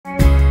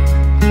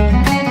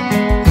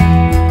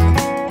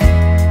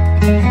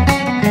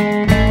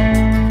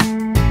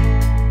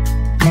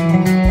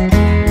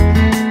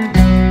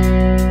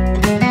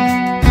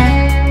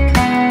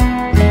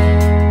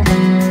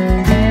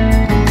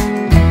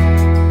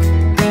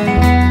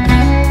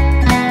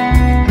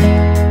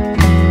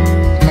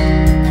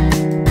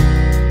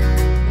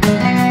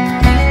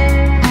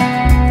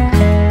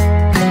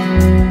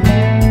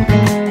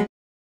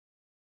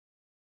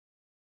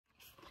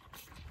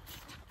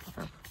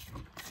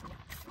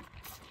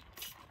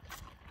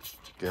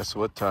Guess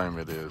what time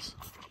it is?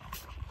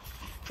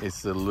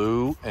 It's the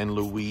Lou and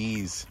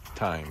Louise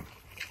time.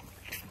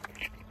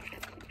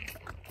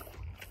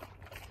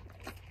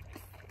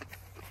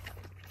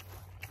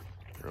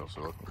 Girls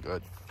are looking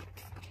good.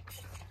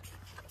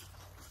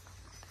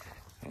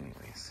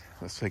 Anyways,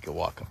 let's take a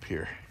walk up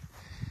here.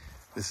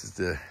 This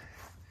is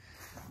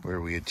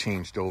where we had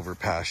changed over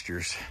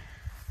pastures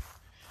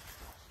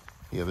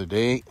the other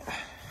day.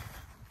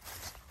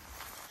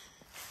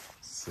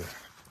 It's the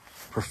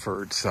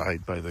preferred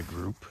side by the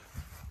group.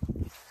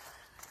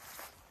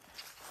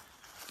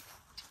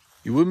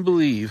 You wouldn't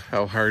believe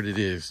how hard it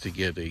is to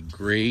get a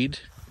grade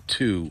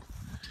 2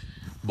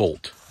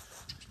 bolt.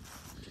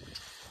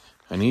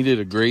 I needed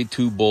a grade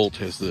 2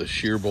 bolt as the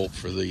shear bolt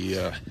for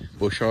the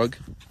bush hog,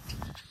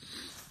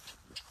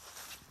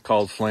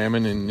 called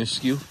Flamin in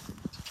Nisku,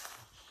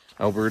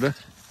 Alberta.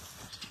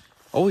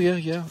 Oh yeah,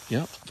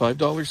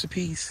 $5 a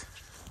piece.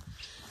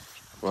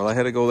 Well, I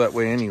had to go that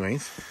way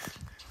anyways.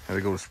 I had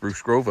to go to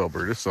Spruce Grove,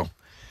 Alberta, so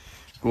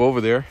go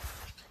over there.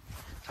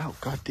 Oh,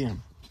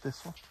 goddamn,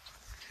 this one.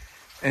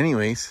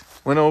 Anyways,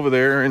 went over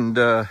there and,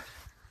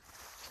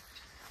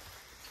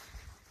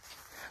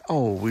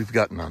 oh, we've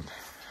got none.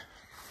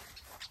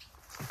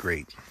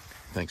 Great.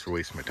 Thanks for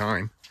wasting my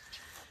time.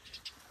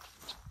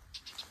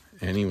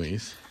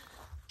 Anyways,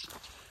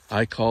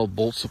 I called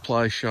bolt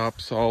supply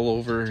shops all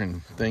over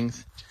and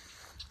things.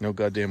 No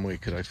goddamn way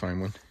could I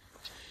find one.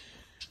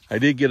 I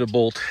did get a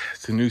bolt.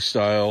 It's a new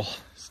style.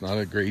 It's not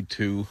a grade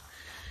 2.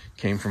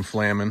 Came from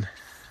Flamin.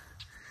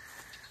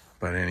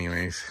 But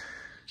anyways,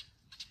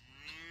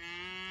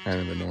 kind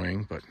of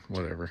annoying, but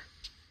whatever.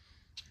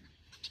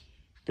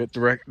 Get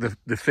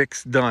the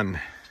fix done.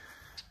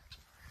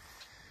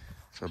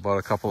 So I bought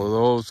a couple of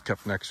those,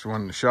 kept an extra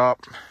one in the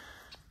shop.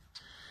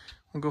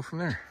 We'll go from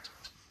there.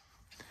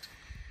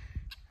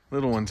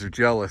 Little ones are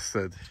jealous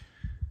that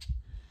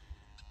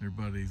their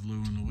buddies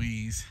Lou and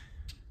Louise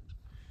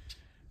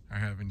are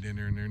having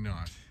dinner and they're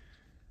not.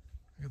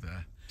 Look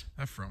at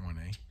that front one,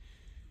 eh?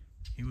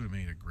 He would have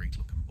made a great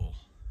looking bull.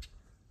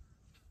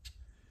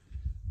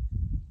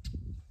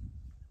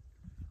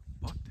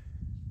 But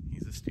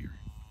he's a steer.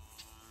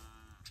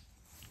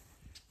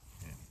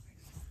 Anyways,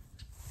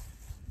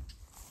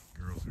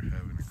 girls are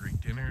having a great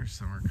dinner.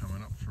 Some are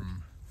coming up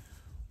from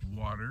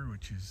water,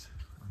 which is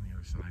on the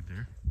other side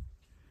there.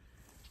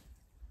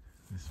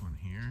 This one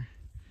here,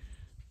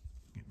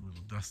 getting a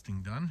little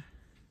dusting done.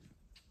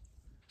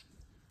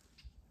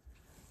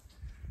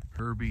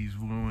 Herbie's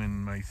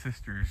wooing my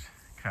sister's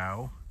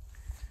cow.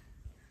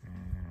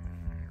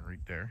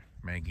 Right there,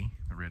 Maggie,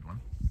 the red one,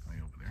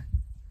 right over there.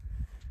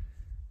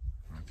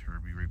 That's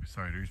Herbie right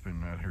beside her. He's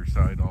been at her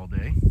side all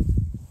day.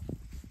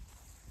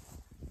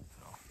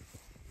 So,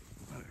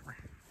 whatever.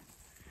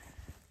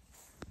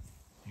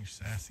 You're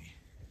sassy.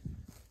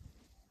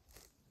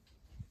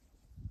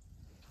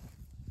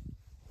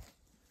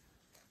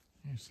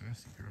 You're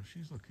sassy girl.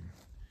 She's looking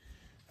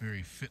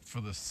very fit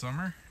for the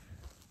summer.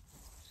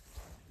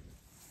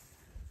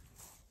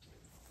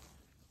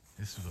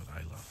 This is what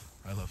I love.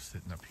 I love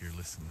sitting up here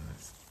listening to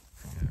this.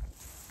 I'm gonna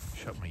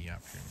shut my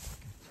yap here in a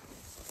second.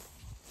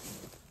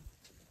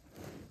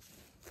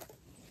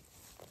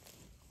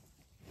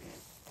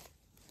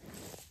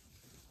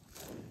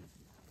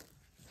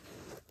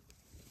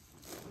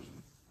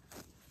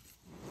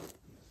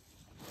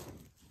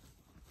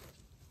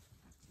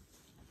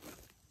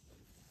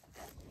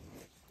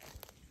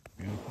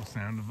 Beautiful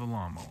sound of the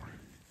lawnmower.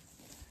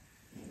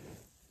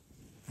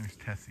 There's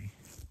Tessie.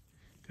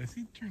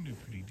 Tessie turned out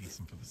pretty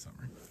decent for the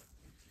summer.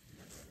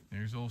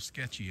 There's old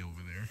Sketchy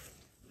over there.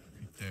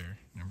 Right there,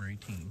 number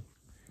 18.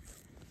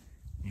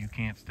 You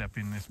can't step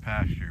in this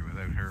pasture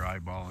without her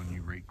eyeballing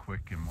you right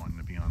quick and wanting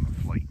to be on the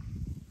flight.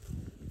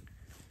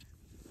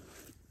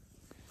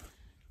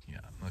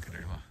 Yeah, look at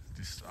her.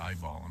 Just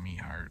eyeballing me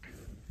hard.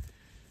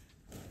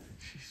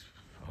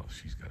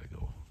 She's got to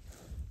go.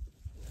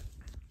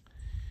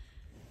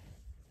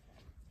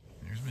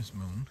 There's Miss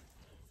Moon,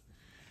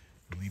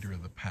 the leader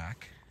of the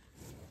pack.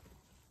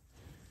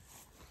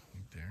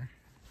 Right there.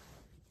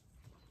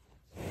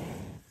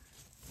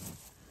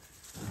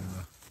 And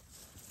the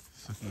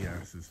sookie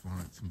asses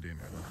wanted some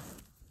dinner.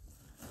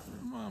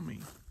 Mommy.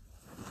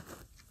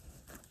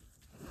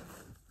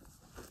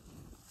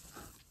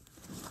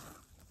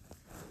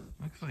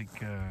 Looks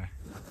like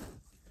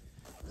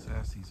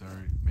Sassy's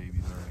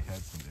baby's already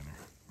had some dinner.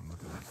 And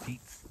look at that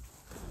teats.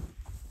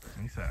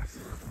 Hey Sass,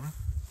 huh?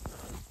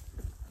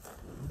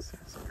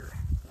 Sassy girl.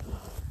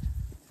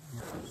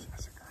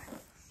 Sassy girl.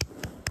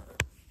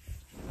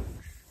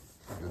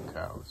 Good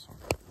cow, this one.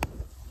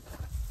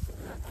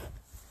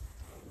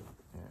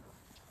 Yeah.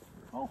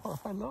 Oh,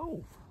 hello.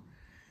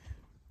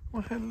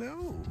 Well,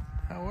 hello.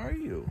 How are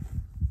you?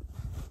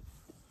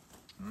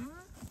 Huh?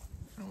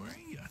 How are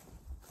you?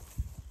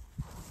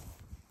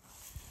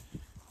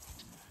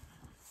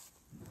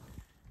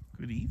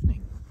 Good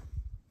evening.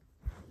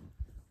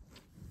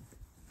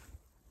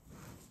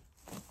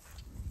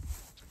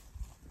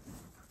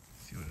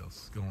 See what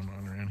else is going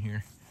on around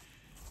here.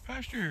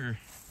 Pasture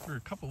for a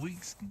couple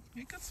weeks.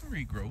 It got some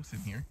regrowth in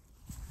here.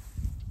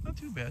 Not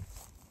too bad.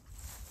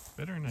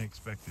 Better than I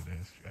expected,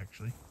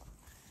 actually.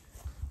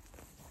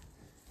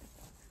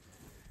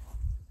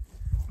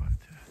 But,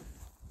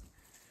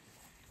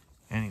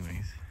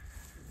 anyways,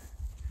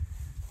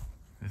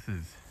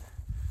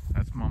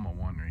 that's Mama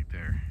 1 right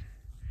there.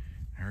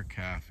 Her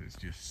calf is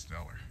just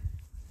stellar.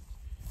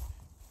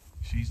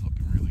 She's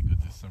looking really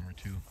good this summer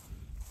too.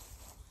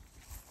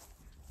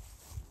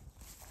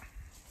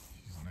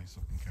 She's a nice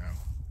looking cow.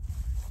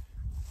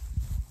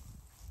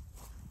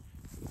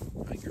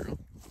 Hi, girl.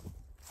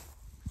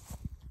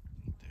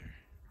 Right there.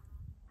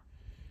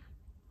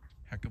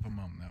 Heck of a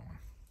mom, that one.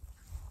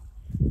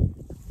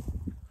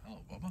 Hello,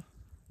 Bubba.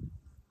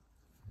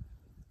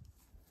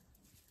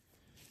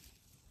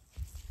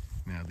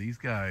 Now these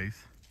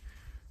guys,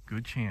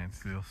 good chance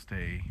they'll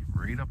stay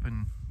right up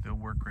and they'll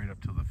work right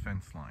up to the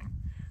fence line,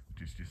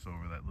 which is just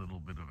over that little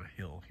bit of a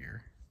hill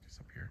here, just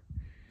up here.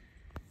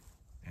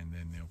 And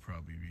then they'll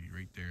probably be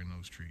right there in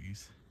those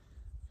trees,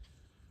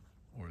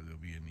 or they'll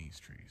be in these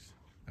trees.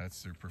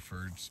 That's their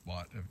preferred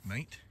spot of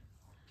night,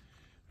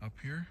 up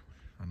here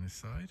on this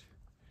side.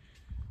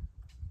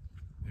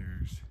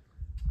 There's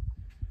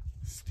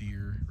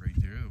steer right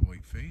there, the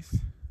white face.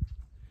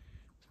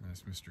 And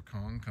that's Mr.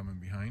 Kong coming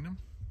behind him.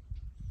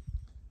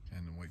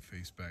 And the white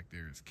face back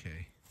there is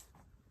Kay.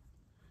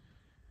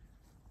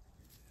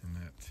 And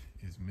that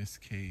is Miss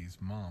Kay's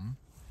mom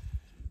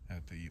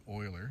at the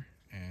oiler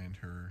and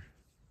her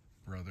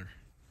brother.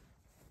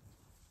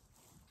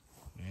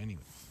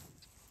 Anyways,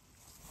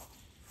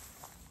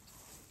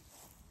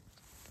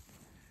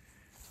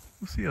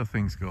 we'll see how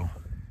things go.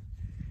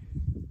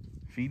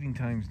 Feeding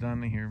time's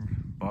done. I hear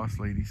boss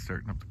lady's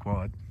starting up the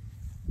quad,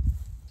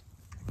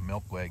 the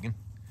milk wagon,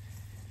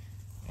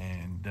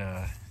 and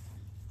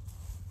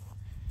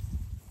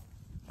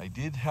I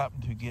did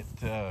happen to get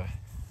a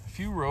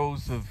few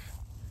rows of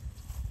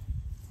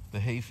the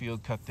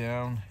hayfield cut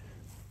down.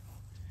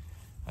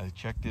 I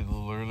checked it a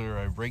little earlier.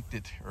 I raked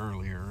it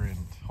earlier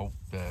and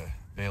hoped to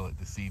bale it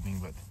this evening,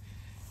 but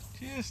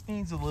just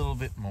needs a little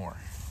bit more.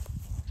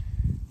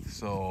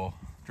 So,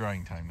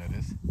 drying time, that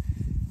is.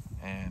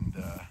 And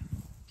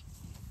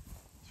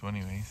so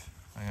anyways,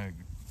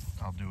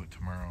 I'll do it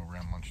tomorrow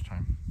around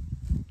lunchtime.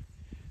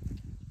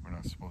 We're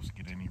not supposed to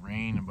get any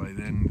rain, and by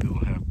then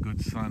it'll have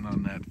good sun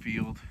on that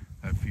field.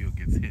 That field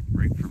gets hit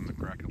right from the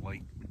crack of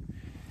light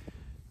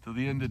till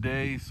the end of the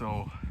day,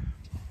 so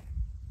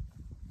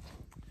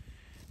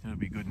it'll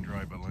be good and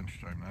dry by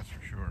lunchtime, that's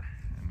for sure.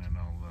 And then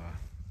I'll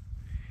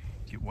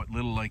get what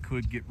little I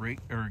could get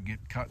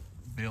cut,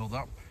 baled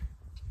up,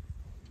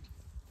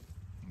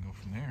 and go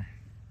from there.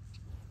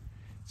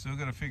 Still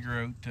got to figure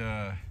out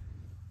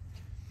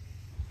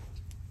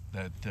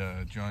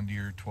that John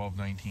Deere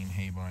 1219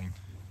 haybine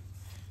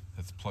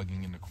that's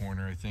plugging in the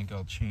corner. I think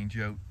I'll change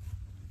out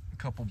a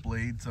couple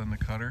blades on the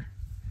cutter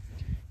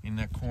in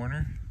that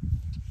corner.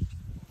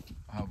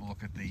 I'll have a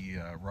look at the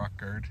rock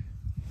guard.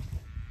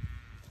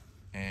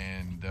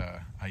 And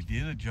I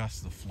did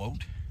adjust the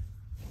float.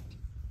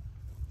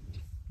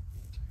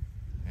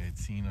 I had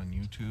seen on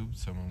YouTube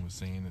someone was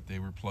saying that they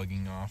were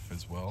plugging off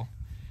as well,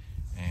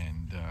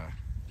 and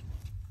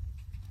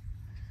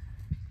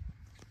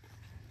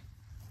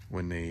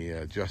when they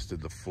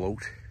adjusted the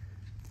float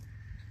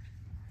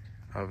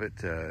of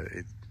it,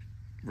 it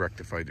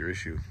rectified their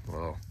issue.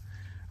 Well,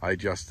 I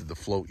adjusted the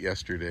float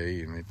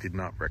yesterday and it did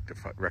not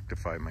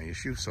rectify my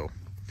issue, so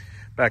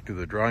back to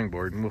the drawing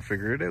board and we'll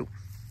figure it out.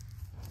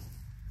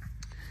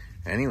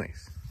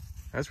 Anyways,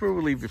 that's where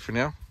we'll leave it for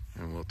now,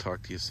 and we'll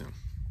talk to you soon.